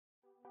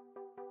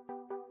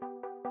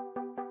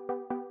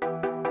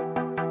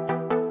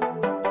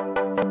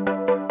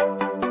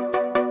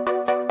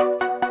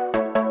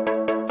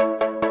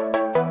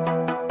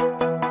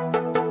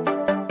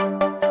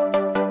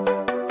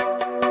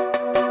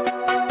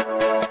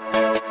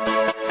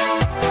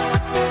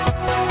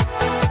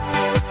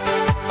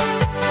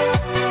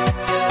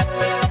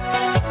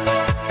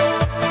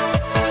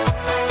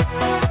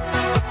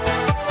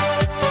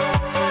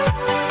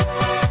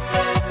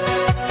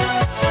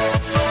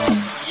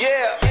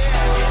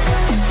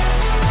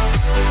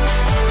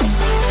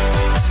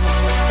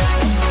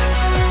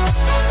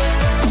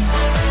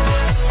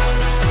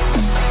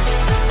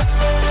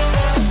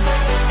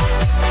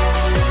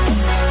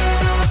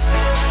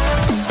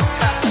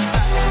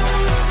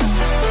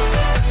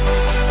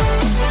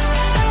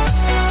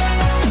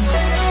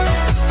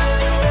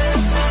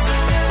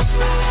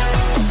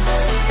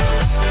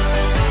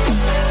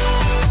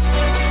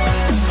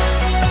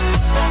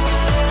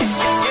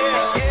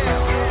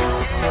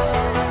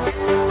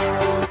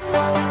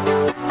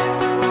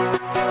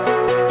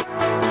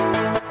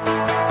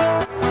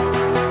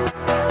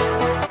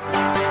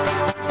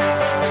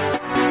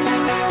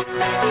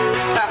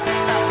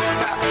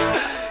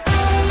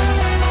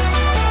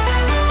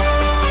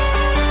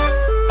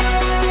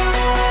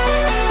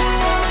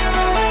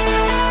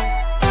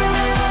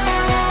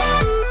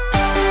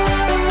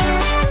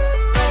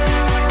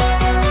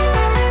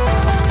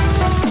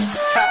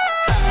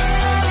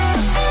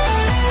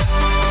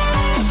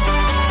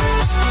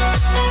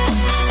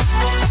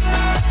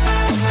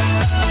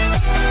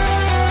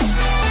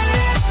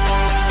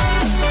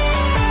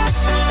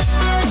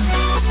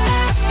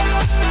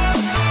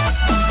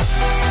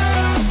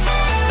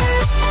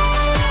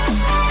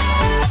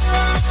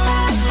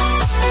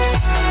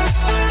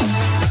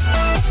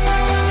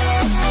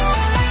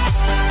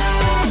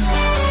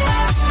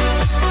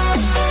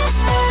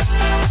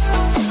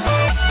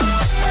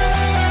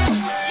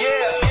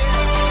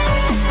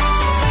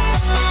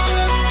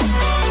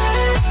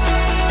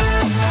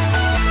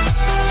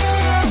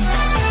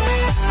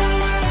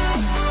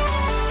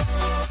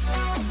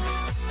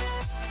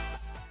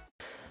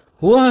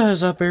What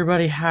is up,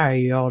 everybody? How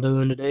y'all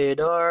doing today?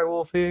 Dark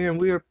Wolf here,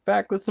 and we are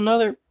back with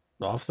another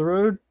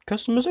off-the-road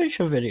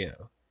customization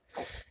video.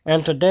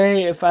 And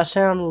today, if I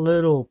sound a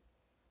little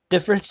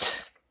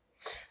different,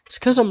 it's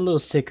because I'm a little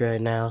sick right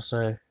now,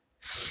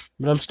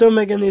 but I'm still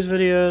making these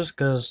videos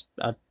because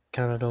I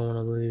kind of don't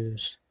want to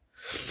lose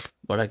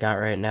what I got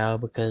right now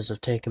because of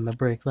taking my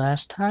break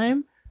last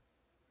time.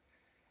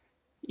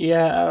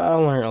 Yeah, I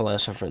learned a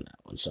lesson from that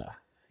one, so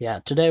yeah,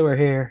 today we're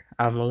here.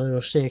 I'm a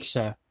little sick,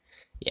 so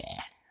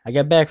yeah. I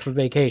got back from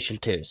vacation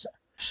too,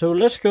 so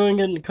let's go and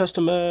get into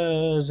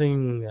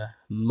customizing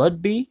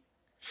Mudbee.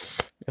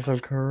 If I'm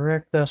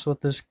correct, that's what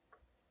this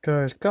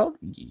car is called.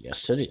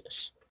 Yes, it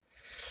is.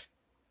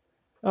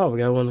 Oh, we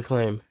got one to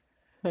claim.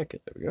 Okay,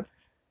 there we go.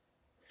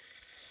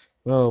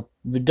 Well,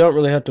 we don't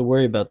really have to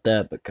worry about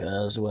that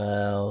because,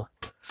 well,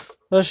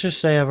 let's just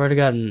say I've already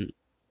gotten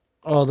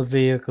all the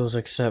vehicles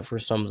except for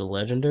some of the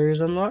legendaries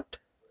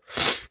unlocked.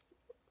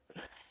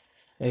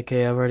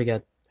 Okay, I've already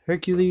got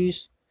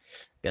Hercules.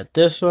 Got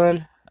this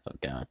one. I've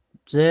got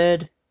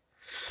Zed.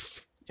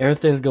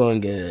 Everything's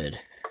going good.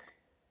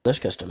 Let's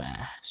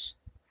customize.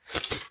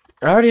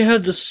 I already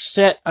had the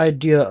set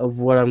idea of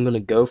what I'm going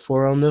to go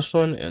for on this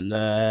one. And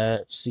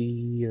let's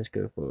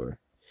go for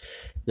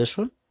this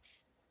one.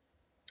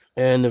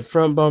 And the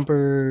front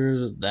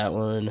bumpers, that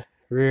one.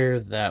 Rear,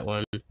 that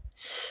one.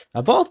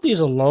 I bought these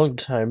a long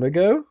time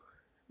ago.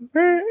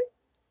 I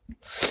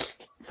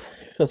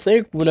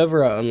think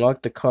whenever I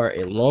unlocked the car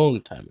a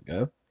long time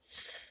ago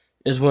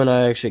is when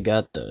I actually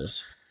got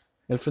those.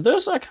 And for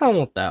this, I kind of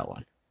want that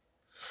one.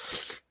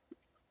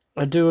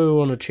 I do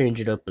want to change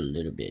it up a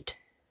little bit.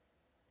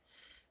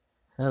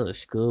 That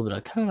looks cool, but I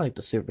kind of like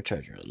the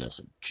supercharger on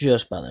this one,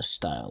 just by the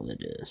style it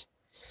is.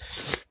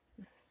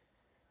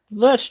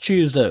 Let's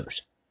choose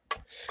those.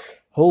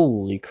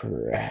 Holy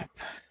crap.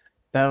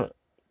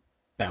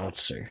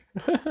 Bouncer.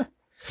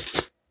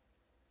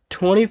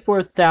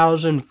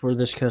 24,000 for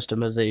this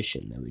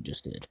customization that we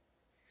just did.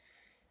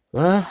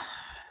 Well,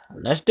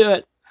 let's do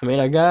it. I mean,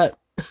 I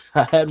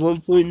had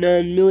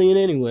 1.9 million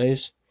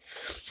anyways.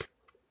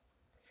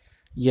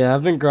 Yeah,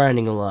 I've been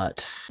grinding a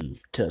lot to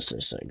test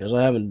this thing, because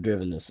I haven't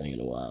driven this thing in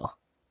a while.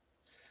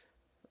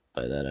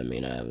 By that I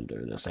mean I haven't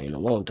driven this thing in a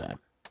long time.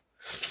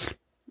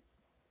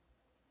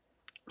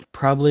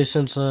 Probably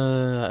since,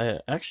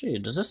 actually,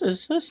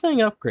 is this thing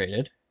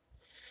upgraded?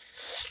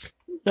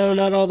 No,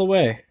 not all the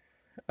way.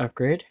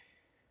 Upgrade.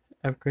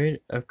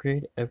 Upgrade.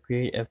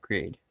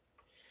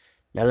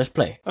 Now let's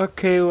play.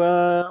 Okay,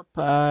 well,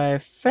 I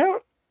found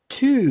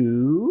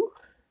two.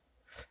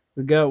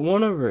 We got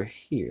one over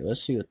here.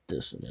 Let's see what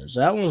this one is.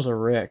 That one's a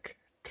wreck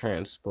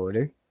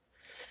transporter.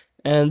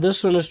 And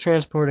this one is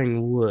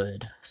transporting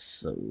wood.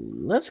 So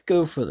let's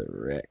go for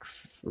the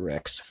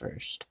wrecks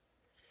first.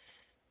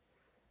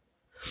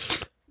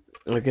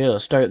 Okay,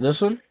 let's start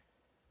this one.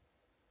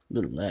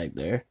 Little lag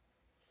there.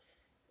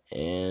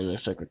 And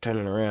looks like we're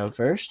turning around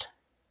first.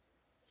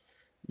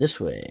 This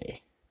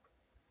way.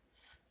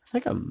 I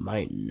think I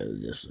might know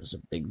this as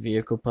a big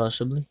vehicle,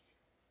 possibly.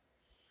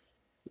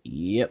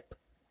 Yep.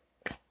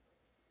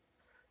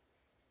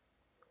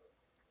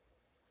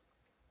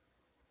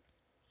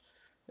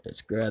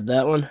 Let's grab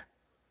that one,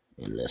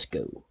 and let's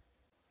go.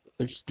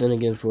 Which, then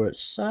again, for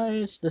its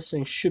size, this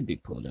thing should be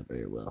pulling it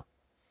very well.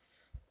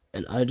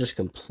 And I just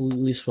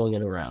completely swung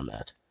it around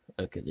that.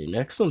 Okay, the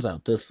next one's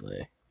out this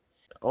way.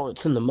 Oh,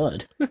 it's in the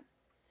mud.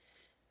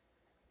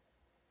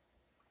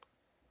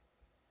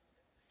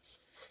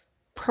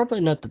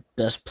 Probably not the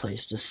best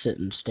place to sit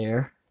and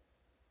stare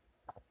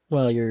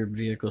while your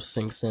vehicle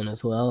sinks in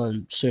as well,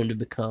 and soon to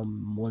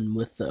become one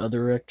with the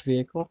other wrecked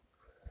vehicle.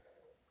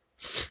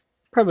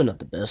 Probably not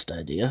the best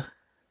idea.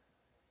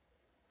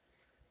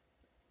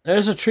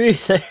 There's a tree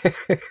there.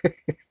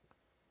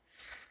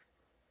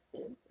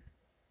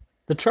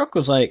 The truck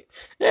was like,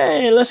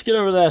 hey, let's get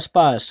over that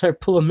spot. It started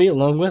pulling me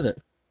along with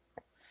it.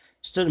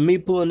 Instead of me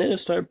pulling it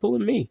started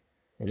pulling me.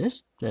 And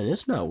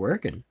it's not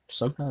working.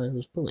 Somehow it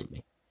was pulling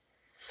me.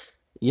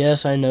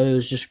 Yes, I know it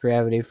was just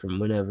gravity from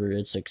whenever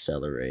it's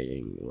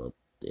accelerating. Well,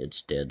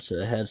 it's dead, so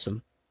it had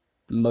some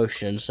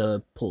motion, so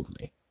it pulled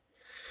me.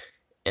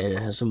 And it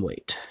has some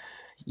weight.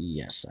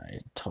 Yes, I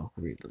talk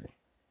weirdly.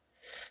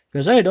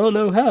 Because I don't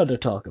know how to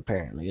talk,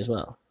 apparently, as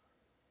well.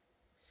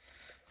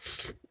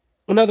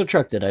 Another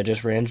truck that I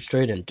just ran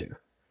straight into.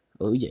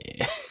 Oh,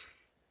 yeah.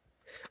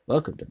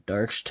 Welcome to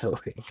Dark's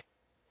Towing.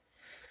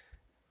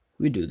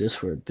 We do this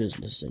for a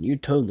business, and you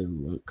totally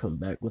won't come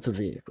back with a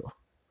vehicle.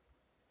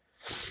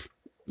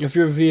 If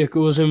your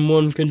vehicle is in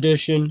one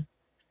condition,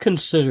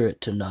 consider it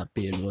to not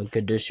be in one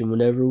condition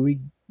whenever we...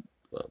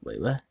 Oh,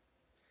 wait, what?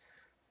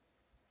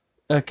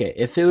 Okay,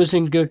 if it was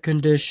in good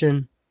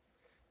condition,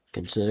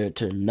 consider it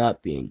to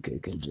not be in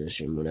good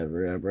condition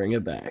whenever I bring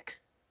it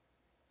back.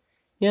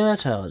 Yeah,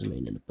 that's how I was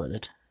meaning to put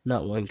it.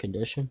 Not one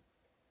condition.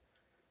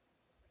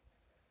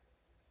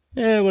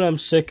 Yeah, when I'm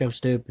sick, I'm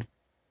stupid.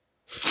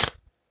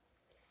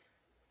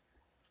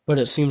 But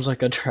it seems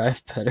like I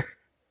drive better.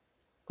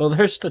 Well,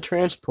 there's the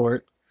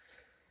transport.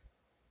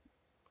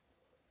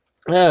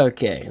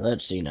 Okay,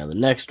 let's see now. The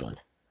next one.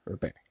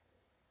 Repair.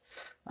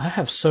 I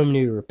have so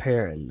many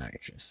repair and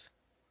nitrous.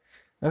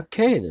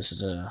 Okay, this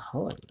is a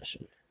hauling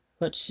mission.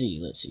 Let's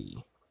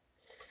see.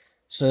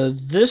 So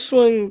this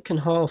one can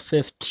haul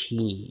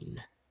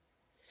 15.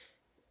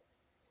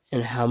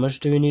 And how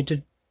much do we need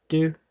to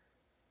do?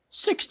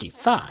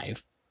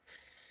 65?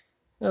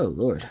 Oh,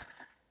 Lord.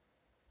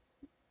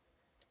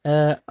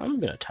 I'm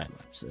gonna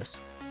time-lapse this.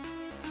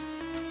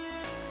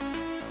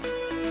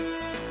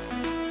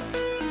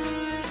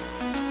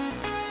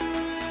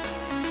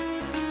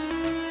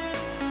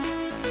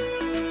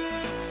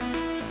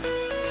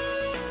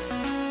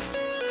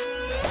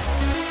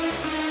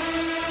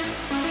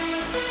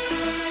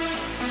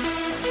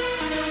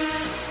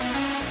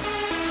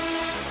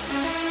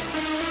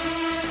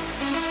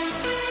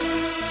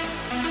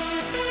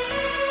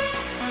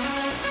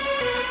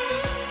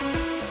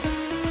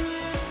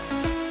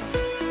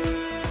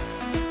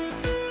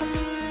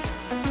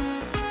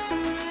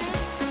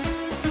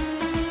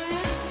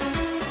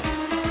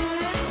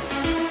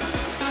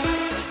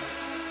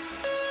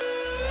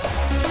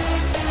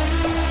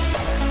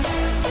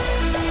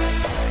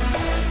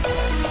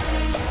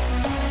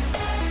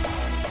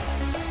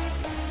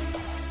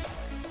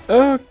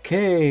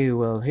 Okay,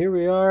 well, here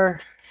we are,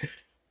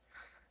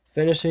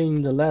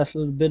 finishing the last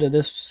little bit of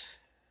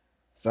this,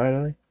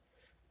 finally.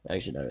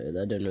 Actually, not really,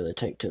 that didn't really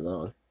take too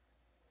long.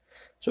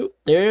 So,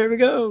 there we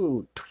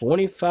go,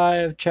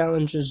 25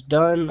 challenges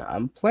done.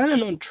 I'm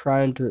planning on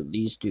trying to at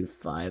least do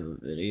 5 a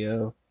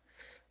video,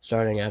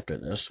 starting after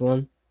this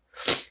one.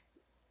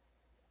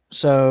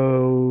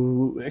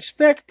 So,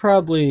 expect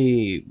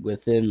probably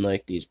within,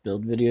 like, these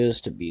build videos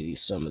to be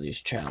some of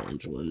these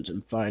challenge ones,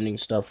 and finding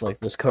stuff like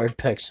this card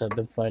packs I've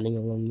been finding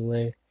along the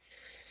way.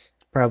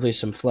 Probably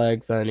some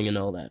flag finding and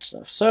all that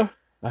stuff. So,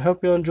 I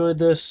hope you enjoyed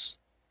this.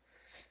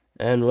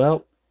 And,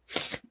 well,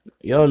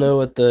 y'all know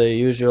what the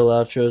usual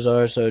outros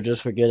are, so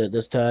just forget it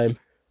this time.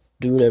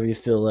 Do whatever you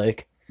feel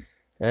like.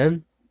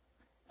 And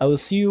I will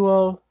see you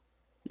all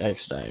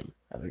next time.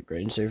 Have a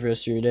great and safe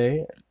rest of your day,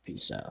 and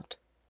peace out.